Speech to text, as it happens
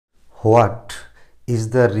What is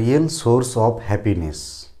the real source of happiness?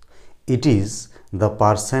 It is the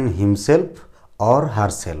person himself or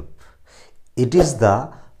herself. It is the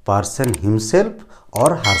person himself or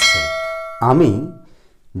herself. আমি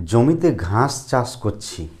জমিতে ঘাস চাষ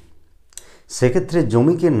করছি, সেক্ষেত্রে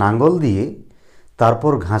জমিকে নাঙ্গল দিয়ে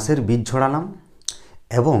তারপর ঘাসের বীজ ছড়ালাম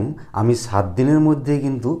এবং আমি 7 দিনের মধ্যে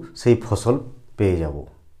কিন্তু সেই ফসল পেয়ে যাব।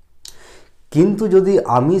 কিন্তু যদি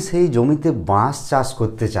আমি সেই জমিতে বাঁশ চাষ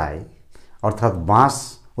করতে চাই, অর্থাৎ বাঁশ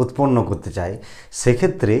উৎপন্ন করতে চাই,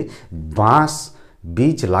 সেক্ষেত্রে বাঁশ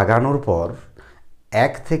বীজ লাগানোর পর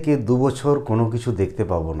 1 থেকে 2 বছর কোনো কিছু দেখতে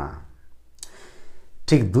পাবো না।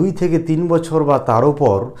 ঠিক 2 থেকে 3 বছর বা তারও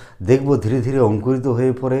পর দেখব ধীরে ধীরে অঙ্কুরিত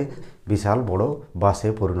হয়ে পড়ে বিশাল বড় বাঁশে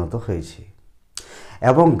পরিণত হয়েছে।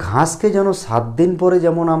 এবং ঘাসকে যেন 7 দিন পরে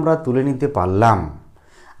যেমন আমরা তুলে নিতে পারলাম,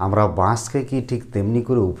 আমরা বাঁশকে কি ঠিক তেমনি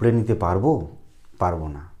করে উপড়ে নিতে পারবো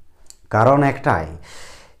না। কারণ একটাই,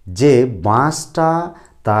 যে বাঁশটা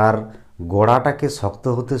তার গোড়াটাকে শক্ত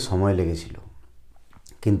হতে সময় লেগেছিল,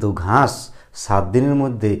 কিন্তু ঘাস 7 দিনের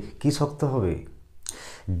মধ্যে কি শক্ত হবে?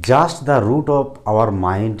 Just the root of our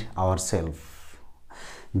mind our self.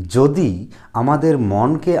 যদি আমাদের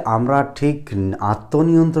মনকে আমরা ঠিক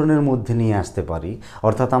আত্মনিয়ন্ত্রণের মধ্যে নিয়ে আসতে পারি,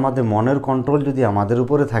 অর্থাৎ আমাদের মনের কন্ট্রোল যদি আমাদের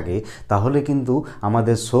উপরে থাকে, তাহলে কিন্তু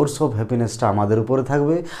আমাদের সোর্স অফ হ্যাপিনেসটা আমাদের উপরে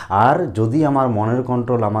থাকবে। আর যদি আমার মনের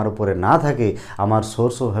কন্ট্রোল আমার উপরে না থাকে, আমার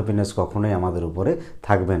সোর্স অফ হ্যাপিনেস কখনোই আমাদের উপরে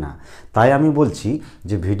থাকবে না। তাই আমি বলছি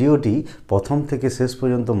যে ভিডিওটি প্রথম থেকে শেষ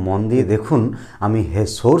পর্যন্ত মন দিয়ে দেখুন, আমি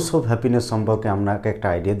সোর্স অফ হ্যাপিনেস সম্পর্কে আপনাকে একটা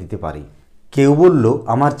আইডিয়া দিতে পারি। কেউ বলল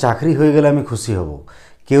আমার চাকরি হয়ে গেলে আমি খুশি হব,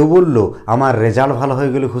 কেউ বলল আমার রেজাল্ট ভালো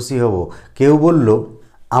হয়ে গেলে খুশি হব, কেউ বলল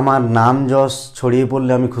আমার নাম যশ ছড়িয়ে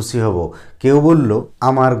পড়লে আমি খুশি হব, কেউ বলল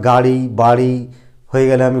আমার গাড়ি বাড়ি হয়ে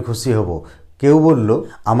গেলে আমি খুশি হব, কেউ বলল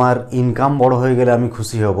আমার ইনকাম বড় হয়ে গেলে আমি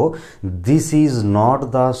খুশি হব। This is not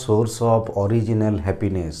the source of original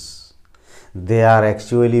happiness. They R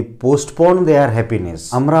actually postpone there happiness.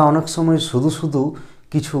 আমরা অনেক সময় শুধু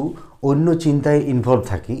কিছু অন্য চিন্তায় ইনভলভ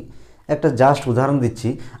থাকি। একটা জাস্ট উদাহরণ দিচ্ছি,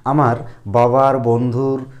 আমার বাবার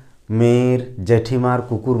বন্ধুর মেয়ের জেঠিমার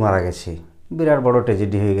কুকুর মারা গেছে, বিরাট বড়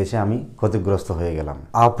ট্র্যাজেডি হয়ে গেছে, আমি ক্ষতিগ্রস্ত হয়ে গেলাম।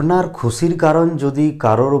 আপনার খুশির কারণ যদি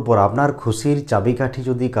কারোর উপর, আপনার খুশির চাবিকাঠি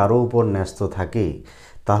যদি কারো উপর ন্যস্ত থাকে,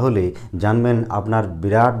 তাহলে জানবেন আপনার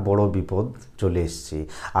বিরাট বড় বিপদ চলে এসছে।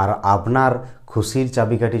 আর আপনার খুশির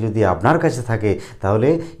চাবিকাঠি যদি আপনার কাছে থাকে, তাহলে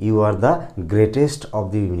you are the greatest of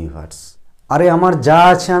the universe. আরে আমার যা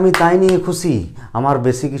আছে আমি তাই নিয়ে খুশি, আমার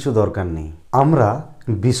বেশি কিছু দরকার নেই। আমরা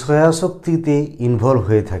বিষয়াসক্তিতে ইনভলভ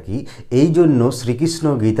হয়ে থাকি। এই জন্য শ্রীকৃষ্ণ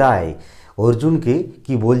গীতায় অর্জুনকে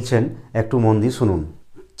কি বলছেন একটু মন দিয়ে শুনুন।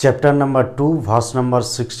 Chapter number 2 verse number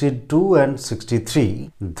 62 and 63।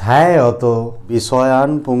 ধ্যায়ত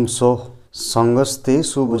বিষয়ান পুংস সঙ্গস্তে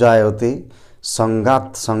সুবুজায়তে সঙ্গাত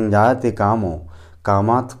সংজায়তে কামো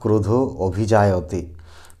কামাত ক্রোধ অভিজায়তে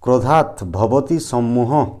ক্রোধাৎ ভবতি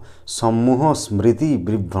সম্মোহ সম্মোহ স্মৃতি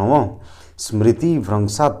বিভ্রম স্মৃতি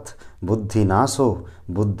ভ্রংসাৎ বুদ্ধিনাশো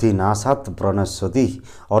বুদ্ধিনাশাৎ প্রণশ্যতি।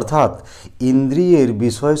 অর্থাৎ ইন্দ্রিয়ের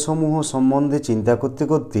বিষয়সমূহ সম্বন্ধে চিন্তা করতে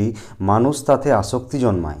করতে মানুষ তাতে আসক্তি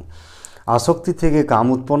জন্মায়। আসক্তি থেকে কাম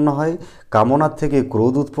উৎপন্ন হয়, কামনার থেকে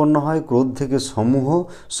ক্রোধ উৎপন্ন হয়, ক্রোধ থেকে সমূহ,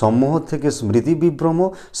 সমূহ থেকে স্মৃতি বিভ্রম,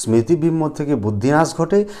 স্মৃতি বিভ্রম থেকে বুদ্ধিনাশ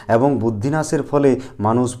ঘটে এবং বুদ্ধিনাশের ফলে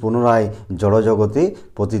মানুষ পুনরায় জড়জগতে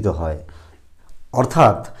পতিত হয়।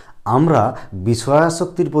 অর্থাৎ আমরা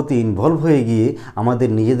বিষয়াসক্তির প্রতি ইনভলভ হয়ে গিয়ে আমাদের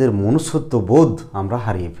নিজেদের মনুষ্যত্ব বোধ আমরা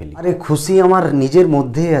হারিয়ে ফেলি। আরে খুশি আমার নিজের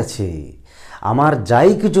মধ্যেই আছে, আমার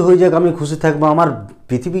যাই কিছু হয়ে যাক আমি খুশি থাকবো, আমার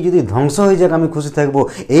পৃথিবী যদি ধ্বংস হয়ে যাক আমি খুশি থাকবো,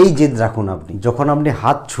 এই জেদ রাখুন আপনি। যখন আপনি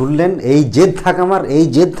হাত ছুড়লেন এই জেদ থাক আমার, এই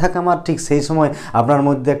জেদ থাক আমার, ঠিক সেই সময় আপনার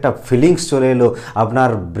মধ্যে একটা ফিলিংস চলে এলো,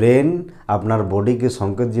 আপনার ব্রেন আপনার বডিকে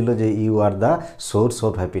সংকেত দিল যে you are the source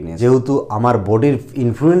of happiness. যেহেতু আমার বডির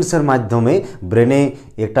ইনফ্লুয়েন্সের মাধ্যমে ব্রেনে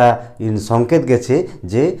একটা সংকেত গেছে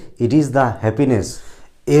যে ইট ইজ দ্য হ্যাপিনেস।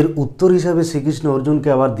 এর উত্তর হিসাবে শ্রীকৃষ্ণ অর্জুনকে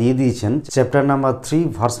আবার দিয়ে দিয়েছেন চ্যাপ্টার নাম্বার 3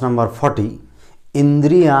 ভার্স নাম্বার 40।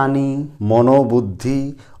 ইন্দ্রিয়াণি মনোবুদ্ধি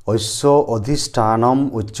ঐশ্য অধিষ্ঠানম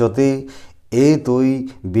উচ্যতে এ তৈ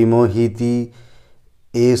বিমোহিতি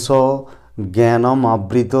এষ জ্ঞানম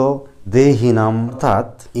আবৃত দেহিনাম। অর্থাৎ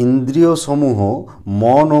ইন্দ্রিয় সমূহ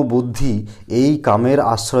মন ও বুদ্ধি এই কামের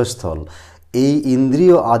আশ্রয়স্থল। এই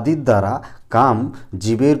ইন্দ্রিয় আদির দ্বারা কাম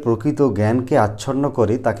জীবের প্রকৃত জ্ঞানকে আচ্ছন্ন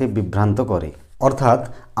করে তাকে বিভ্রান্ত করে। অর্থাৎ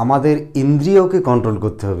আমাদের ইন্দ্রিয়কে কন্ট্রোল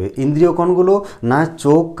করতে হবে। ইন্দ্রিয় কোনগুলো? না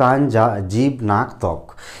চোখ, কান, জিভ, নাক, ত্বক,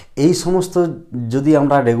 এই সমস্ত যদি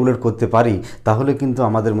আমরা রেগুলেট করতে পারি তাহলে কিন্তু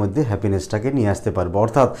আমাদের মধ্যে হ্যাপিনেসটাকে নিয়ে আসতে পারবো।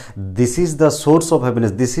 অর্থাৎ this is the source of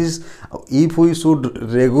happiness. This is if we should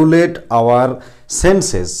regulate hour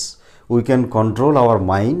senses we can control our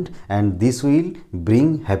mind and this will bring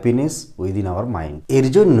happiness within our mind. এর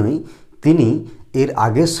জন্যই তিনি এর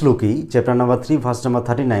আগের শ্লোকেই চ্যাপ্টার নাম্বার 3 ভার্স নাম্বার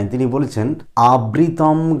 39 তিনি বলেছেন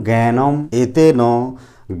আবৃতম জ্ঞানম এতেন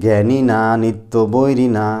জ্ঞানিনা নিত্য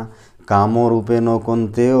বৈরিনা কামরূপেণ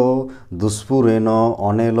কন্তেয় দুষ্পুরেণ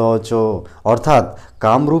অনেলচ। অর্থাৎ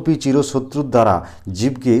কামরূপী চিরশত্রুর দ্বারা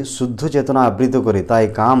জীবকে শুদ্ধ চেতনা আবৃত করে, তাই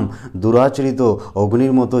কাম দুরাচরিত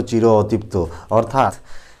অগ্নির মতো চির অতৃপ্ত। অর্থাৎ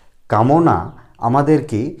কামনা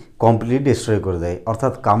আমাদেরকে কমপ্লিটলি ডিস্ট্রয় করে দেয়।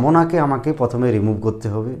 অর্থাৎ কামনাকে আমাকে প্রথমে রিমুভ করতে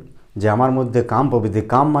হবে, যে আমার মধ্যে কাম প্রবৃত্তি,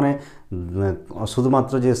 কাম মানে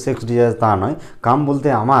শুধুমাত্র যে সেক্স ডিজায়ার তা নয়, কাম বলতে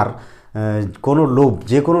আমার কোনো লোভ,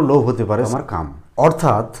 যে কোনো লোভ হতে পারে আমার কাম।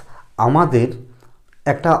 অর্থাৎ আমাদের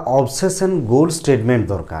একটা অবসেশন গোল স্টেটমেন্ট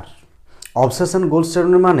দরকার। অবসেশন গোল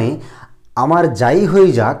স্টেটমেন্ট মানে আমার যাই হয়ে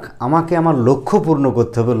যাক আমাকে আমার লক্ষ্য পূর্ণ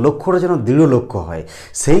করতে হবে, লক্ষ্যটা যেন দৃঢ় লক্ষ্য হয়।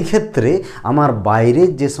 সেই ক্ষেত্রে আমার বাইরের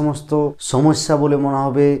যে সমস্ত সমস্যা বলে মনে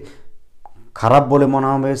হবে, খারাপ বলে মনে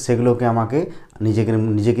হবে, সেগুলোকে আমাকে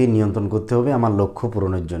নিজেকেই নিয়ন্ত্রণ করতে হবে আমার লক্ষ্য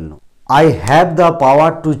পূরণের জন্য। I have the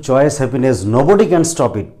power two choice happiness, nobody can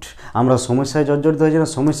stop it. আমরা সমস্যায় জর্জরিত হয়েছি না,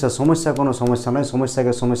 সমস্যা কোনো সমস্যা নয়,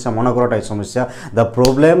 সমস্যাকে সমস্যা মনে করাটাই সমস্যা। The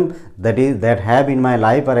problem that have in my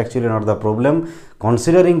life R actually not the problem,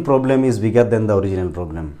 considering problem is bigger then the original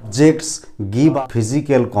problem. Objects give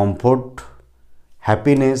physical comfort,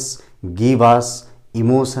 happiness give us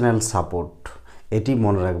emotional support. এটি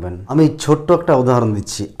মনে রাখবেন। আমি ছোট্ট একটা উদাহরণ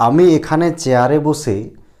দিচ্ছি। আমি এখানে চেয়ারে বসে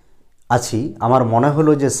আছি, আমার মনে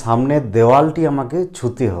হলো যে সামনের দেওয়ালটি আমাকে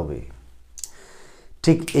ছুঁতে হবে।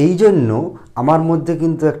 ঠিক এই জন্য আমার মধ্যে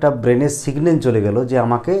কিন্তু একটা ব্রেনের সিগন্যাল চলে গেল যে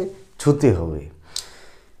আমাকে ছুঁতে হবে।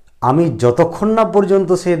 আমি যতক্ষণ না পর্যন্ত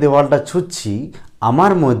সেই দেওয়ালটা ছুঁচ্ছি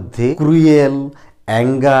আমার মধ্যে ক্রুয়েল,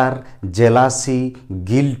 অ্যাঙ্গার, জেলাসি,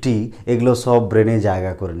 গিল্টি এগুলো সব ব্রেনে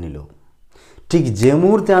জায়গা করে নিল। ঠিক যে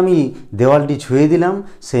মুহূর্তে আমি দেওয়ালটি ছুঁয়ে দিলাম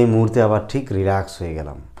সেই মুহূর্তে আবার ঠিক রিল্যাক্স হয়ে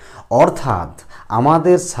গেলাম। অর্থাৎ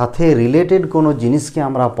আমাদের সাথে রিলেটেড কোনো জিনিসকে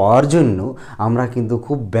আমরা পাওয়ার জন্য আমরা কিন্তু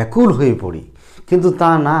খুব ব্যাকুল হয়ে পড়ি, কিন্তু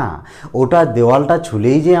তা না। ওটা দেওয়ালটা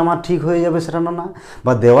ছুলেই যে আমার ঠিক হয়ে যাবে সেটা না,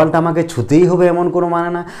 বা দেওয়ালটা আমাকে ছুতেই হবে এমন কোনো মানে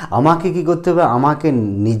না। আমাকে কি করতে হবে, আমাকে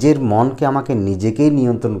নিজের মনকে আমাকে নিজেকেই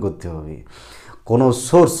নিয়ন্ত্রণ করতে হবে। কোনো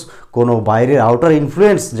সোর্স, কোনো বাইরের আউটার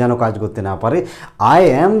ইনফ্লুয়েন্স যেন কাজ করতে না পারে। I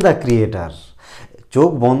am the creator. চোখ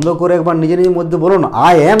বন্ধ করে একবার নিজের মধ্যে বলুন,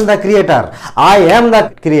 I am the creator, I am the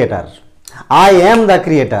creator, I am the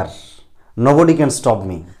creator, nobody can stop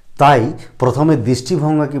me. তাই প্রথমে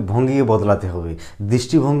দৃষ্টিভঙ্গিকে বদলাতে হবে।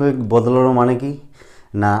 দৃষ্টিভঙ্গি বদলানো মানে কি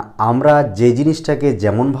না, আমরা যে জিনিসটাকে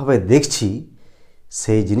যেমনভাবে দেখছি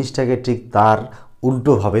সেই জিনিসটাকে ঠিক তার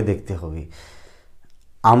উল্টোভাবে দেখতে হবে।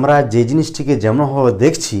 আমরা যে জিনিসটিকে যেমনভাবে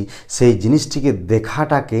দেখছি সেই জিনিসটিকে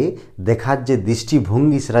দেখার যে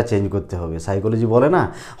দৃষ্টিভঙ্গি সেটা চেঞ্জ করতে হবে। সাইকোলজি বলে না,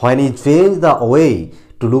 when you change the way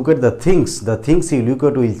to look at the things you look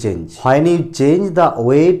at will change. When you change the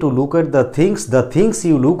way to look at the things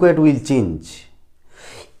you look at will change.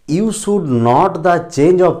 You should not the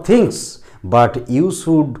change of things, but you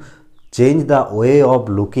should change the way of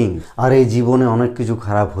looking. আর এই জীবনে অনেক কিছু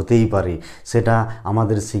খারাপ হতেই পারে, সেটা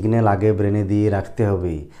আমাদের signal আগে ব্রেনে দিয়ে রাখতে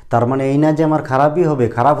হবে। তার মানে এই না যে আমার খারাপই হবে,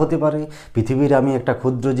 খারাপ হতে পারে। পৃথিবীর আমি একটা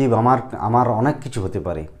ক্ষুদ্র জীব, আমার অনেক কিছু হতে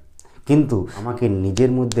পারে, কিন্তু আমাকে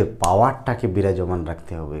নিজের মধ্যে পাওয়ারটাকে বিরাজমান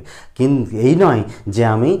রাখতে হবে। কিন্তু এই নয় যে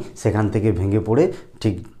আমি সেখান থেকে ভেঙে পড়ে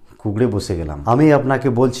ঠিক কুকড়ে বসে গেলাম। আমি আপনাকে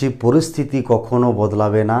বলছি পরিস্থিতি কখনো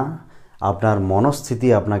বদলাবে না, আপনার মনস্থিতি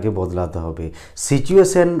আপনাকে বদলাতে হবে।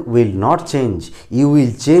 Situation will not change, you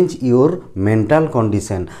will change your mental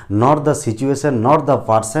condition, not the situation, not the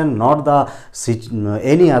person, not the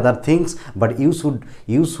any other things, but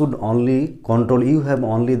you should only control, you have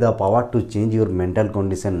only the power to change your mental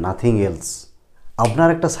condition, nothing else. আপনার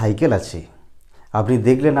একটা cycle আছে, আপনি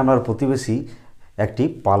দেখলেন আপনার প্রতিবেশী একটি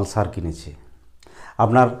Pulsar কিনেছে,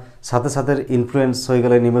 আপনার সাথে সাথে ইনফ্লুয়েন্স হয়ে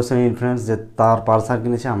গেলেন, ইমোশনাল ইনফ্লুয়েন্স, যে তার পালসার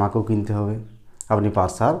কিনেছে আমাকেও কিনতে হবে। আপনি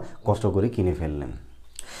পালসার কষ্ট করে কিনে ফেললেন।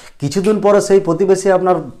 কিছুদিন পরে সেই প্রতিবেশী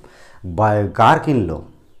আপনার কার কিনলো,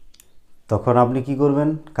 তখন আপনি কি করবেন?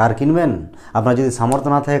 কার কিনবেন? আপনার যদি সামর্থ্য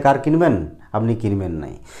না থাকে কার কিনবেন? আপনি কিনবেন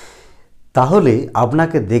নাই। তাহলে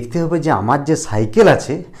আপনাকে দেখতে হবে যে আমার যে সাইকেল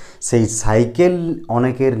আছে সেই সাইকেল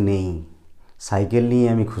অনেকের নেই, সাইকেল নিয়ে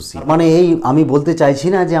আমি খুশি। মানে এই আমি বলতে চাইছি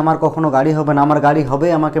না যে আমার কখনো গাড়ি হবে না, আমার গাড়ি হবে,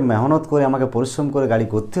 আমাকে মেহনত করে, আমাকে পরিশ্রম করে গাড়ি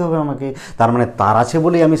করতে হবে আমাকে। তার মানে তার আছে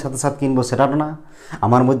বলেই আমি সাথে সাথে কিনবো সেটা না।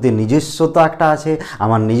 আমার মধ্যে নিজস্বতা একটা আছে,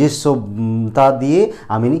 আমার নিজস্বতা দিয়ে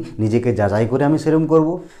আমি নিজেকে যাচাই করে আমি সেরকম করব।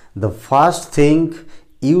 The first thing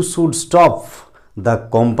you should stop the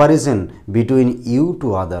comparison between you to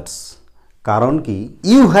others. কারণ কি,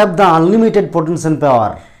 you have the unlimited potential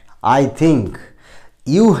power. I think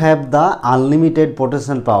you have the unlimited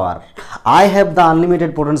potential power, I have the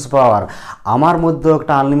unlimited potential পাওয়ার। আমার মধ্যেও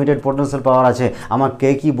একটা unlimited potential পাওয়ার আছে। আমাকে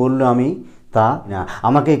কে কী বললো আমি তা না,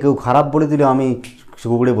 আমাকে কেউ খারাপ বলে দিলেও আমি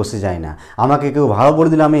কুকুরে বসে যাই না, আমাকে কেউ ভালো বলে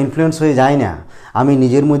দিলে আমি ইনফ্লুয়েন্স হয়ে যাই না, আমি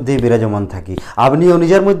নিজের মধ্যেই বিরাজমান থাকি। আপনিও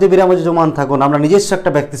নিজের মধ্যে বিরাজমান থাকুন। আমরা নিজস্ব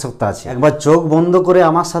একটা ব্যক্তিসত্তা আছে। একবার চোখ বন্ধ করে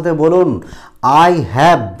আমার সাথে বলুন, I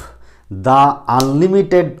have the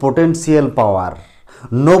unlimited potential power,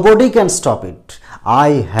 nobody can stop it.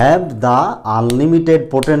 I have the unlimited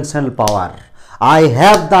potential power, I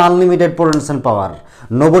have the unlimited potential power,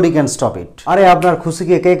 nobody can stop it. আরে আপনার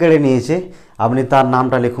খুশিকে কে কেড়ে নিয়েছে? আপনি তার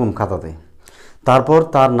নামটা লিখুন খাতাতে, তারপর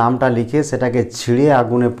তার নামটা লিখে সেটাকে ছিঁড়ে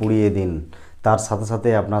আগুনে পুড়িয়ে দিন। তার সাথে সাথে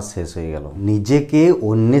আপনার শেষ হয়ে গেল। নিজেকে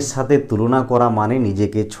অন্যের সাথে তুলনা করা মানে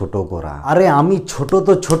নিজেকে ছোট করা। আরে আমি ছোট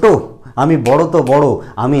তো ছোট, আমি বড় তো বড়,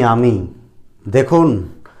 আমি দেখুন,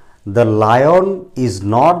 the lion is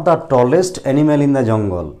not the tallest animal in the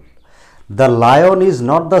jungle, the lion is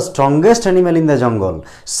not the strongest animal in the jungle,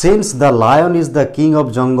 since the lion is the king of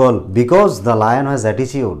jungle, because the lion has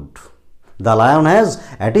attitude. The lion has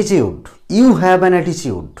attitude. You have an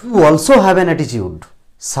attitude. You also have an attitude.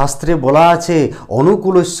 শাস্ত্রে বলা আছে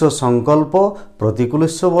অনুকূলস্য সংকল্প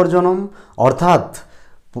প্রতিকূলস্য বর্জনম, অর্থাৎ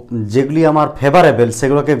যেগুলি আমার favourable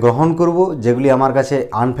সেগুলোকে গ্রহণ করব, যেগুলি আমার কাছে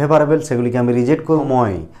আনফেভারেবল সেগুলিকে আমি রিজেক্ট করব।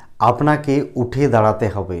 আপনাকে উঠে দাঁড়াতে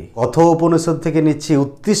হবে। উপনিষদ থেকে নিচ্ছি,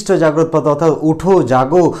 উত্তিষ্ঠ জাগ্রত পথ, অর্থাৎ উঠো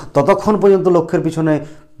জাগো, ততক্ষণ পর্যন্ত লক্ষ্যের পিছনে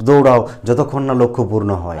দৌড়াও যতক্ষণ না লক্ষ্য পূর্ণ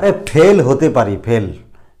হয়। ফেল হতে পারি,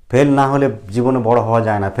 ফেল না হলে জীবনে বড় হওয়া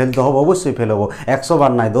যায় না। ফেল তো হবো, অবশ্যই ফেল হবো। 100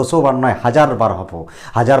 বার নয়, 200 বার নয়, 1000 বার হবো।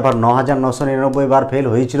 1000 বার 9999 বার ফেল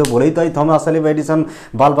হয়েছিল বলেই তো এই থমাস আলভা এডিসন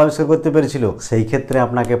বাল্ব আবিষ্কার করতে পেরেছিল। সেই ক্ষেত্রে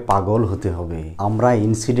আপনাকে পাগল হতে হবে। আমরা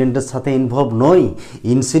ইনসিডেন্টের সাথে ইনভলভ নই।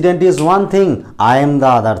 Incident is one thing, I am the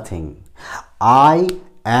other thing. I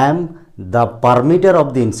am the পারমিটার of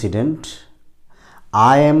the incident,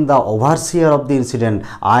 I am the overseer of the incident,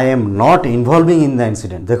 I am not involving in the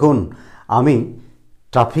incident. দেখুন, আমি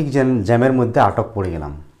ট্রাফিক জ্যামের মধ্যে আটক পড়ে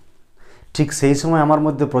গেলাম। ঠিক সেই সময় আমার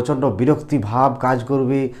মধ্যে প্রচণ্ড বিরক্তি ভাব কাজ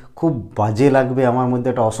করবে, খুব বাজে লাগবে, আমার মধ্যে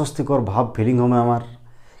একটা অস্বস্তিকর ভাব ফিলিং হবে আমার।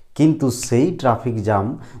 কিন্তু সেই ট্রাফিক জ্যাম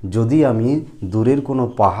যদি আমি দূরের কোনো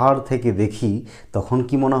পাহাড় থেকে দেখি তখন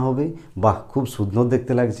কি মনে হবে? বাহ, খুব সুন্দর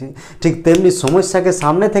দেখতে লাগছে। ঠিক তেমনি সমস্যাকে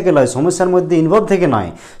সামনে থেকে নয়, সমস্যার মধ্যে ইনভলভ থেকে নয়,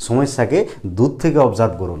 সমস্যাকে দূর থেকে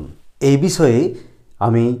অবজার্ভ করুন। এই বিষয়ে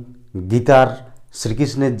আমি গীতার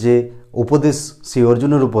শ্রীকৃষ্ণের যে উপদেশ শ্রী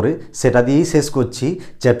অর্জুনের উপরে, সেটা দিয়েই শেষ করছি।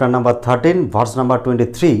 Chapter number 13 verse number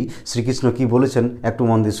 23 Shrikrishna কি বলেছেন একটু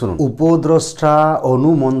মন দিয়ে শুনুন। উপদ্রষ্টা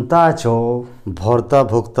অনুমন্তা চ ভর্তা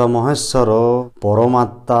ভোক্তা মহেশ্বর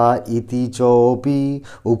পরমাত্মা ইতি চ অপি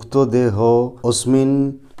উক্ত দেহ অস্মিন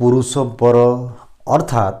পুরুষপর।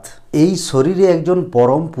 অর্থাৎ এই শরীরে একজন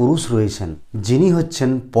পরম পুরুষ রয়েছেন, যিনি হচ্ছেন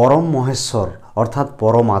পরম মহেশ্বর অর্থাৎ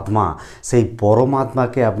পরমাত্মা। সেই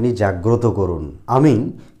পরমাত্মাকে আপনি জাগ্রত করুন। আমি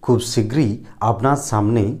খুব শীঘ্রই আপনার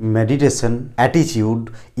সামনে meditation, attitude,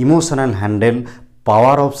 emotional handle,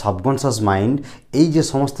 power of subconscious mind, এই যে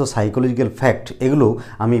সমস্ত সাইকোলজিক্যাল ফ্যাক্ট, এগুলো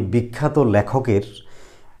আমি বিখ্যাত লেখকের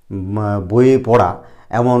বইয়ে পড়া,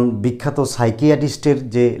 এমন বিখ্যাত সাইকিয়াট্রিস্টের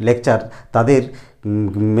যে লেকচার, তাদের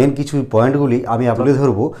মেন কিছু পয়েন্টগুলি আমি আপনাদের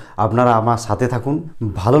ধরবো। আপনারা আমার সাথে থাকুন।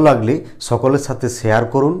 ভালো লাগলে সকলের সাথে শেয়ার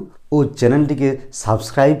করুন ও চ্যানেলটিকে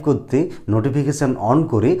সাবস্ক্রাইব করতে নোটিফিকেশান অন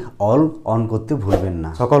করে অল অন করতে ভুলবেন না।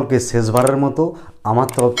 সকলকে শেষবারের মতো আমার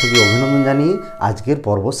তরফ থেকে অভিনন্দন জানিয়ে আজকের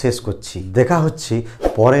পর্ব শেষ করছি। দেখা হচ্ছে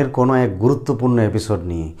পরের কোনো এক গুরুত্বপূর্ণ এপিসোড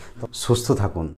নিয়ে। সুস্থ থাকুন।